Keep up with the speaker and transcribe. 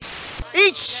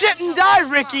Eat shit and die,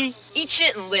 Ricky! Eat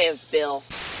shit and live, Bill.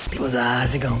 People's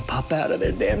eyes are gonna pop out of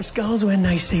their damn skulls when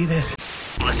they see this.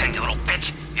 Listen, you little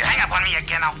bitch. You hang up on me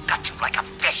again, I'll gut you like a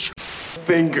fish.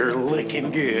 Finger licking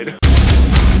good.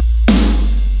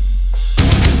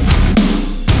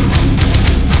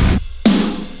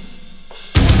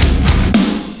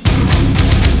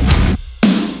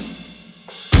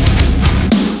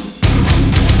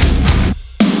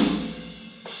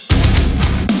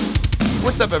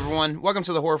 What's up, everyone? Welcome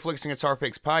to the Horror Flicks and Guitar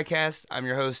Picks podcast. I'm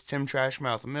your host, Tim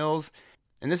Trashmouth Mills,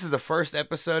 and this is the first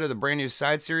episode of the brand new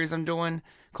side series I'm doing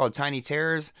called Tiny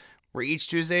Terrors, where each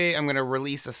Tuesday I'm going to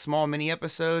release a small mini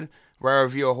episode where I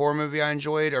review a horror movie I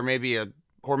enjoyed, or maybe a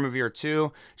horror movie or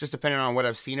two, just depending on what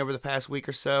I've seen over the past week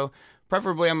or so.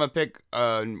 Preferably, I'm going to pick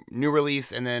a new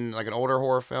release and then like an older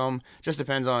horror film. Just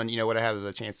depends on, what I have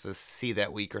the chance to see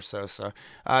that week or so. So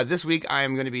this week, I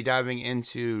am going to be diving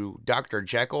into Dr.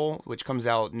 Jekyll, which comes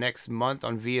out next month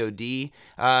on VOD.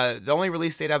 The only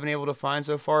release date I've been able to find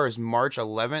so far is March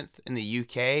 11th in the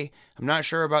UK. I'm not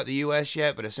sure about the US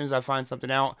yet, but as soon as I find something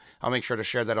out, I'll make sure to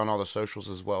share that on all the socials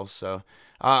as well. So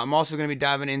I'm also going to be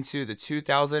diving into the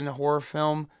 2000 horror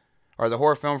film, or the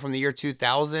horror film from the year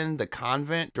 2000, The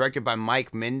Convent, directed by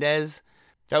Mike Mendez.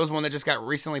 That was one that just got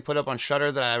recently put up on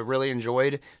Shudder that I really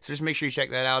enjoyed. So just make sure you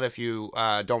check that out if you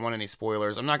don't want any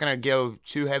spoilers. I'm not going to go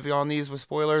too heavy on these with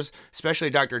spoilers, especially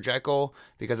Dr. Jekyll,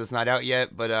 because it's not out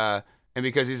yet, but and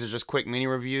because these are just quick mini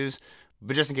reviews.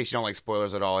 But just in case you don't like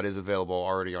spoilers at all, it is available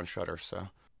already on Shudder. So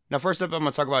now, first up, I'm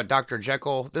going to talk about Dr.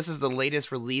 Jekyll. This is the latest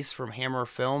release from Hammer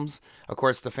Films. Of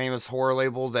course, the famous horror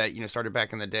label that, started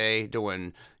back in the day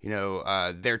doing,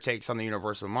 their takes on the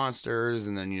Universal monsters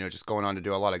and then, just going on to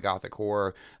do a lot of gothic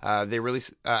horror. They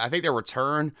released, I think their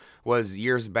return was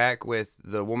years back with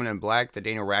The Woman in Black, the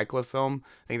Daniel Radcliffe film.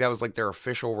 I think that was like their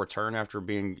official return after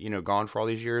being, gone for all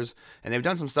these years. And they've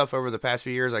done some stuff over the past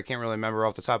few years. I can't really remember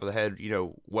off the top of the head,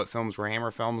 what films were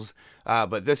Hammer Films.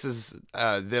 But this is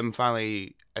them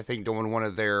finally, I think, doing one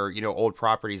of their, old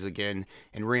properties again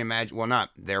and reimagine, well, not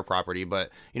their property,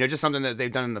 but, just something that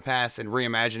they've done in the past and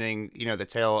reimagining, the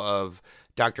tale of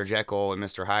Dr. Jekyll and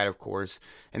Mr. Hyde, of course.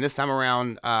 And this time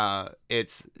around,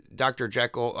 it's Dr.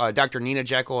 Jekyll, Dr. Nina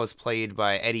Jekyll is played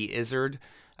by Eddie Izzard,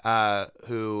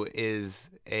 who is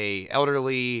a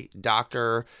elderly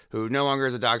doctor who no longer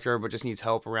is a doctor, but just needs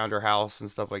help around her house and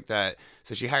stuff like that.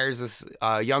 So she hires this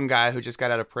young guy who just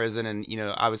got out of prison and,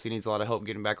 obviously needs a lot of help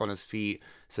getting back on his feet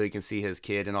so he can see his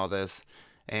kid and all this.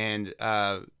 And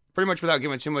pretty much without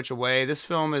giving too much away, this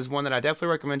film is one that I definitely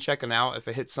recommend checking out if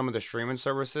it hits some of the streaming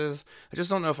services. I just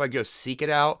don't know if I'd go seek it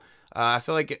out. I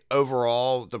feel like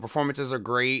overall, the performances are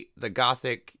great. The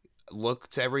gothic look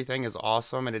to everything is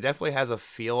awesome, and it definitely has a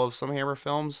feel of some Hammer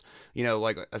films,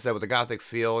 like I said, with the gothic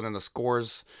feel, and then the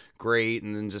score's great,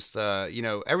 and then just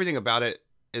everything about it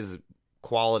is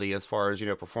quality as far as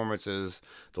performances,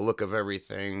 the look of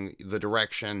everything, the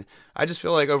direction. I just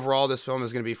feel like overall this film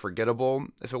is going to be forgettable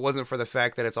if it wasn't for the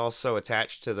fact that it's also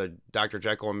attached to the Dr.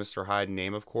 Jekyll and Mr. Hyde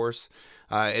name, of course.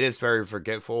 It is very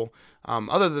forgetful.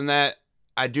 Other than that,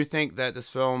 I do think that this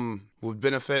film would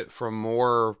benefit from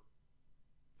more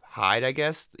Hyde, I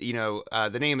guess.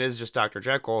 The name is just Dr.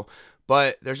 Jekyll,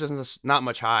 but there's just not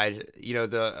much Hyde.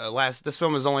 This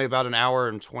film is only about an hour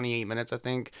and 28 minutes, I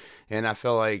think, and I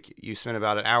feel like you spent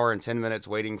about an hour and 10 minutes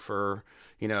waiting for,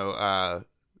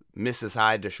 Mrs.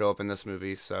 Hyde to show up in this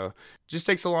movie. So it just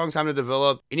takes a long time to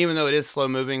develop. And even though it is slow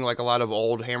moving, like a lot of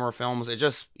old Hammer films, it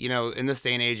just, in this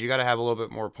day and age, you got to have a little bit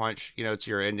more punch, to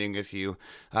your ending if you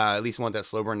at least want that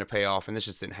slow burn to pay off. And this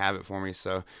just didn't have it for me.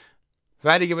 So if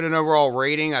I had to give it an overall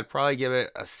rating, I'd probably give it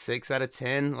a 6 out of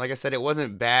 10. Like I said, it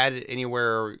wasn't bad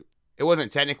anywhere. It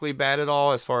wasn't technically bad at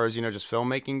all as far as, just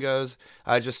filmmaking goes.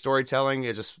 Just storytelling,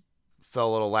 it just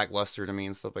felt a little lackluster to me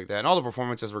and stuff like that. And all the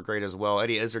performances were great as well.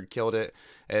 Eddie Izzard killed it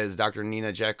as Dr.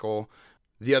 Nina Jekyll.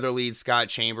 The other lead, Scott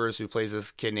Chambers, who plays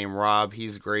this kid named Rob,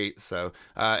 he's great. So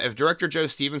if director Joe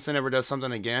Stevenson ever does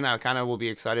something again, I kind of will be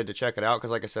excited to check it out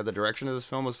because, like I said, the direction of this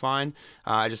film was fine.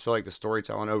 I just feel like the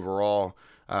storytelling overall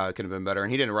could have been better.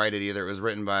 And he didn't write it either. It was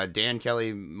written by Dan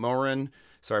Kelly Moran.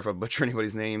 Sorry if I butcher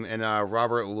anybody's name. And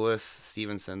Robert Louis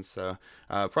Stevenson. So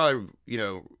probably,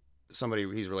 somebody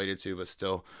he's related to, but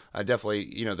still,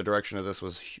 definitely, the direction of this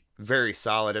was very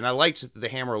solid. And I liked the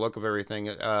Hammer look of everything,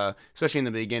 especially in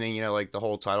the beginning, like the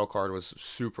whole title card was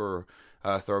super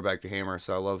throwback to Hammer.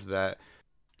 So I loved that.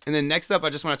 And then next up,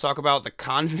 I just want to talk about The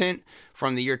Convent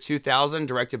from the year 2000,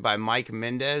 directed by Mike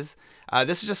Mendez.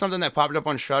 This is just something that popped up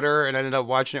on Shudder, and I ended up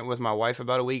watching it with my wife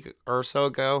about a week or so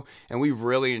ago, and we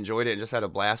really enjoyed it and just had a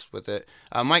blast with it.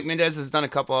 Mike Mendez has done a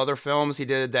couple other films. He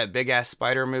did that big-ass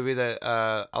spider movie that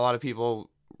a lot of people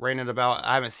ranted about.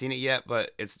 I haven't seen it yet,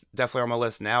 but it's definitely on my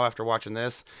list now after watching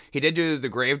this. He did do The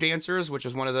Grave Dancers, which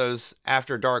is one of those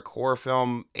after dark horror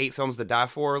film, 8 Films to Die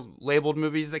For labeled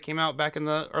movies that came out back in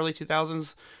the early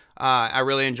 2000s. I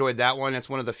really enjoyed that one. It's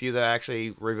one of the few that I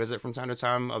actually revisit from time to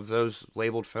time of those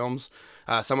labeled films.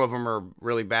 Some of them are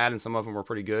really bad and some of them are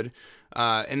pretty good.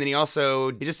 And then he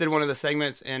just did one of the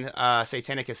segments in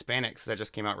Satanic Hispanics that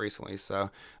just came out recently.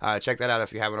 So check that out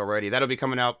if you haven't already. That'll be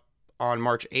coming out on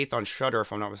March 8th on Shudder,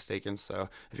 if I'm not mistaken. So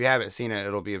if you haven't seen it,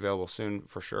 it'll be available soon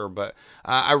for sure. But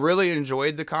I really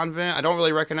enjoyed The Convent. I don't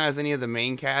really recognize any of the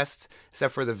main cast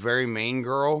except for the very main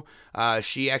girl.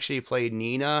 She actually played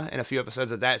Nina in a few episodes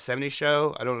of That 70s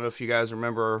Show. I don't know if you guys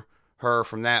remember her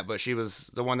from that, but she was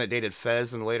the one that dated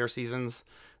Fez in the later seasons.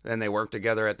 Then they worked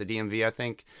together at the DMV, I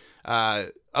think.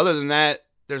 Other than that,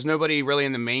 there's nobody really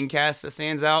in the main cast that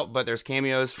stands out, but there's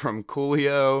cameos from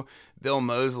Coolio, Bill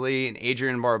Moseley, and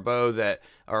Adrienne Barbeau that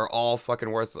are all fucking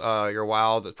worth your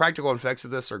while. The practical effects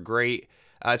of this are great.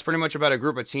 It's pretty much about a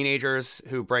group of teenagers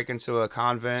who break into a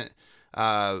convent,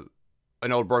 an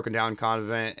old broken down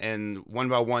convent, and one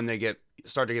by one they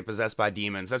start to get possessed by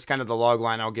demons. That's kind of the log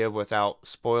line I'll give without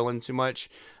spoiling too much.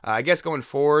 I guess going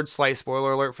forward, slight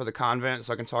spoiler alert for The Convent,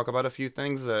 so I can talk about a few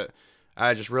things that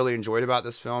I just really enjoyed about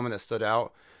this film and that stood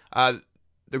out.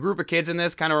 The group of kids in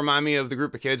this kind of remind me of the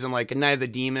group of kids in like Night of the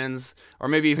Demons or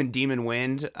maybe even Demon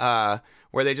Wind,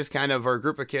 where they just kind of are a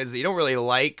group of kids that you don't really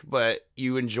like, but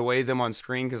you enjoy them on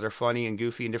screen because they're funny and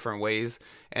goofy in different ways.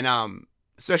 And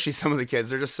especially some of the kids,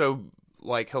 they're just so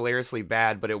like hilariously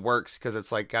bad, but it works because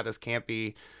it's like got this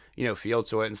campy, feel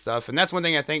to it and stuff. And that's one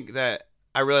thing I think that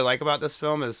I really like about this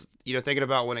film is, thinking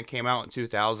about when it came out in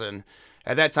 2000.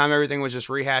 At that time, everything was just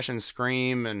rehashing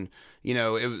Scream, and,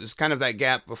 it was kind of that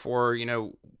gap before,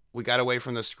 we got away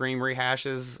from the Scream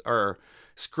rehashes or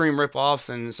Scream ripoffs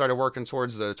and started working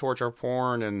towards the torture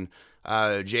porn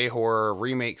and J-horror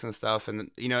remakes and stuff. And,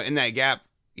 in that gap,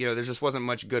 there just wasn't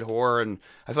much good horror. And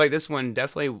I feel like this one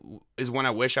definitely is one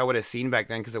I wish I would have seen back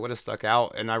then because it would have stuck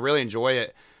out. And I really enjoy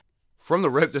it. From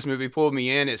the rip, this movie pulled me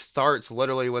in. It starts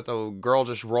literally with a girl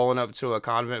just rolling up to a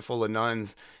convent full of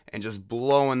nuns and just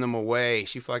blowing them away.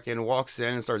 She fucking walks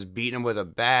in and starts beating them with a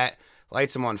bat,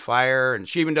 lights them on fire, and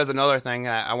she even does another thing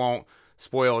I won't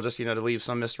spoil just, to leave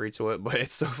some mystery to it, but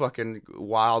it's so fucking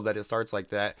wild that it starts like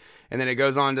that. And then it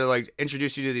goes on to like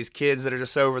introduce you to these kids that are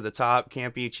just so over the top,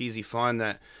 campy, cheesy fun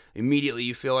that immediately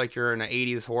you feel like you're in an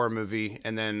 80s horror movie.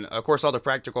 And then, of course, all the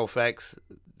practical effects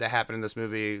that happen in this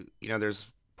movie, there's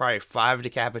probably 5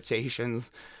 decapitations,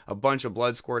 a bunch of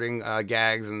blood squirting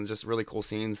gags, and just really cool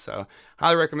scenes. So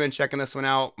highly recommend checking this one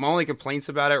out. My only complaints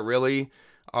about it really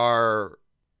are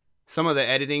some of the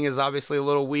editing is obviously a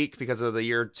little weak because of the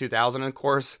year 2000, of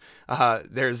course.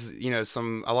 There's,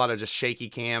 a lot of just shaky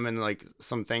cam and like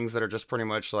some things that are just pretty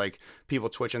much like people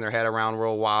twitching their head around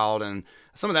real wild. And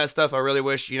some of that stuff I really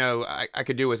wish, I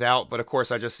could do without. But of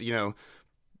course I just,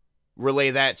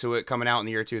 relay that to it coming out in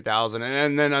the year 2000.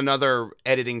 And then another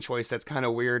editing choice that's kind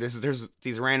of weird is there's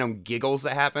these random giggles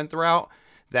that happen throughout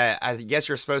that I guess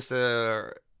you're supposed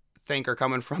to think are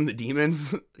coming from the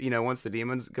demons, once the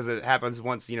demons, because it happens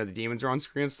once, the demons are on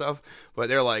screen and stuff, but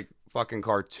they're like fucking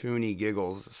cartoony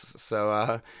giggles.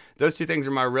 So those two things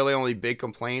are my really only big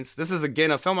complaints. This is,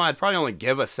 again, a film I'd probably only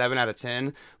give a 7 out of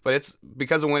 10, but it's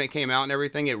because of when it came out and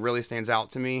everything, it really stands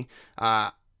out to me.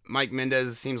 Mike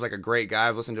Mendez seems like a great guy.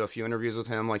 I've listened to a few interviews with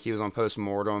him, like he was on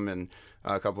Postmortem and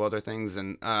a couple other things.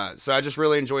 And so I just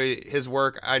really enjoy his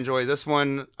work. I enjoy this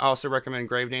one. I also recommend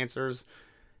Grave Dancers.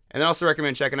 And I also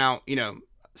recommend checking out,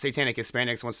 Satanic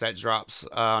Hispanics once that drops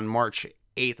on March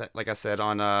 8th, like I said,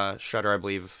 on Shudder, I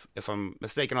believe. If I'm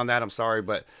mistaken on that, I'm sorry,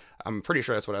 but I'm pretty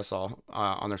sure that's what I saw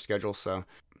on their schedule. So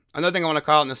another thing I want to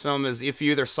call out in this film is if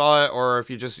you either saw it or if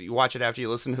you just watch it after you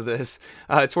listen to this,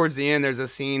 towards the end, there's a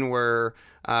scene where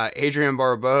Adrienne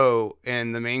Barbeau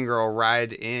and the main girl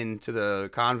ride into the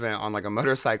convent on like a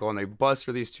motorcycle and they bust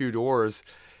through these 2 doors.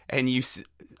 And you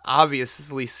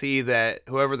obviously see that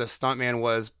whoever the stuntman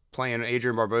was playing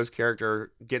Adrienne Barbeau's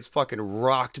character gets fucking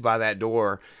rocked by that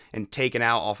door and taken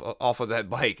out off of that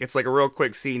bike. It's like a real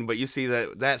quick scene, but you see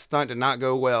that stunt did not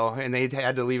go well, and they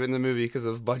had to leave it in the movie because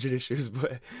of budget issues.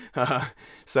 But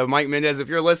so Mike Mendez, if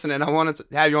you're listening, I wanted to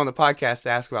have you on the podcast to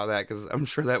ask about that because I'm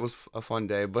sure that was a fun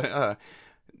day. But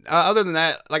other than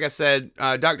that, like I said,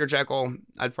 Dr. Jekyll,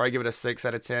 I'd probably give it a 6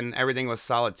 out of 10. Everything was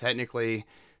solid technically,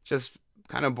 just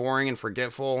kind of boring and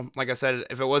forgetful. Like I said,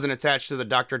 if it wasn't attached to the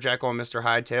Dr. Jekyll and Mr.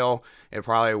 Hyde-tail, it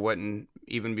probably wouldn't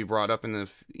even be brought up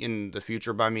in the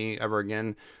future by me ever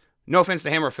again. No offense to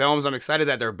Hammer Films, I'm excited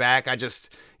that they're back. I just,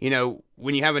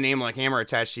 when you have a name like Hammer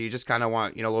attached to you, just kind of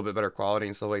want, a little bit better quality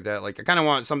and stuff like that. Like, I kind of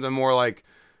want something more like,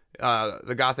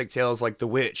 the gothic tales like The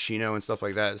Witch, and stuff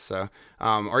like that. So,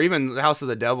 or even The House of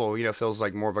the Devil, feels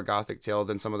like more of a gothic tale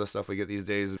than some of the stuff we get these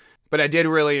days. But I did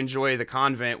really enjoy The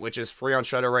Convent, which is free on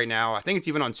Shudder right now. I think it's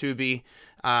even on Tubi.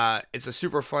 It's a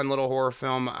super fun little horror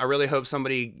film. I really hope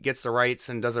somebody gets the rights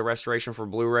and does a restoration for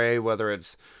Blu-ray, whether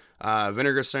it's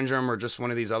Vinegar Syndrome or just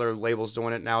one of these other labels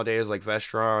doing it nowadays, like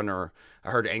Vestron, or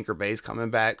I heard Anchor Bay's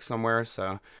coming back somewhere.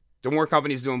 So the more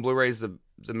companies doing Blu-rays, the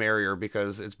merrier,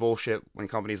 because it's bullshit when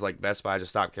companies like Best Buy just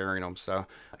stop carrying them. So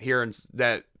hearing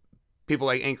that people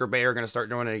like Anchor Bay are going to start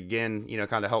doing it again,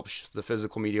 kind of helps the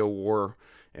physical media war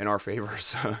in our favor.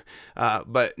 So,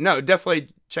 but no, definitely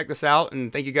check this out.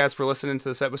 And thank you guys for listening to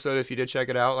this episode. If you did check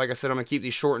it out, like I said, I'm going to keep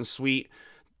these short and sweet.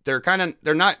 They're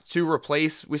not to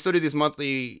replace. We still do these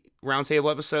monthly roundtable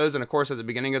episodes. And of course, at the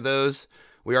beginning of those,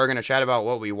 we are going to chat about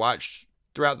what we watched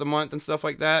throughout the month and stuff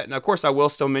like that. And of course, I will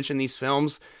still mention these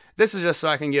films. This is just so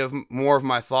I can give more of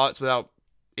my thoughts without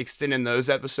extending those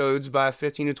episodes by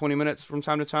 15 to 20 minutes from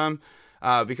time to time.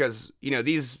 Because,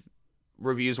 these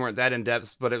reviews weren't that in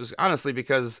depth, but it was honestly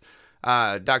because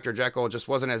Dr. Jekyll just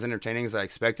wasn't as entertaining as I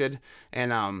expected.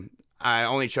 And I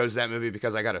only chose that movie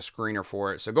because I got a screener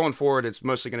for it. So going forward, it's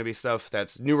mostly going to be stuff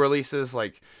that's new releases.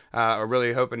 Like I'm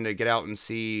really hoping to get out and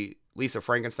see Lisa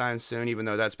Frankenstein soon, even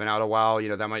though that's been out a while.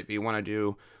 That might be one I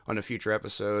do on a future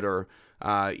episode, or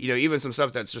even some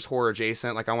stuff that's just horror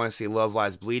adjacent. Like I want to see Love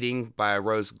Lies Bleeding by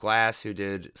Rose Glass, who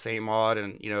did Saint Maud,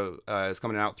 and is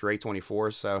coming out through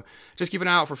A24. So just keep an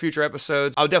eye out for future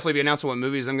episodes. I'll definitely be announcing what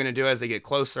movies I'm going to do as they get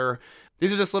closer.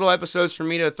 These are just little episodes for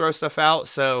me to throw stuff out.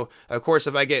 So of course,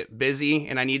 if I get busy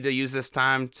and I need to use this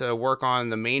time to work on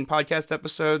the main podcast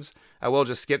episodes, I will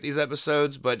just skip these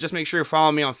episodes. But just make sure you're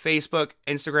following me on Facebook,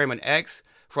 Instagram, and X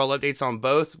for all updates on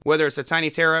both, whether it's the Tiny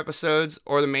Terror episodes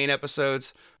or the main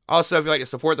episodes. Also, if you'd like to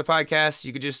support the podcast,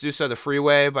 you could just do so the free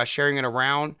way by sharing it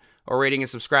around or rating and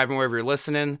subscribing wherever you're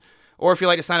listening. Or if you'd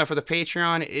like to sign up for the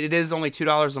Patreon, it is only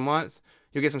 $2 a month.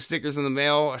 You'll get some stickers in the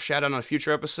mail, a shout out on a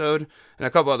future episode, and a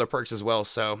couple other perks as well.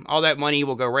 So all that money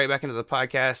will go right back into the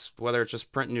podcast, whether it's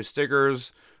just printing new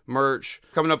stickers, merch,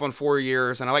 coming up on 4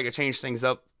 years. And I like to change things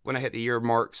up when I hit the year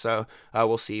mark, so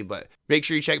we'll see. But make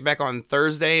sure you check back on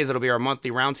Thursdays. It'll be our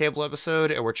monthly roundtable episode,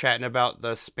 and we're chatting about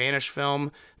the Spanish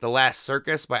film The Last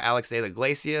Circus by Alex de la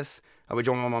Iglesias. I'll be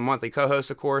joined by my monthly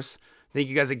co-host, of course. Thank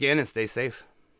you guys again, and stay safe.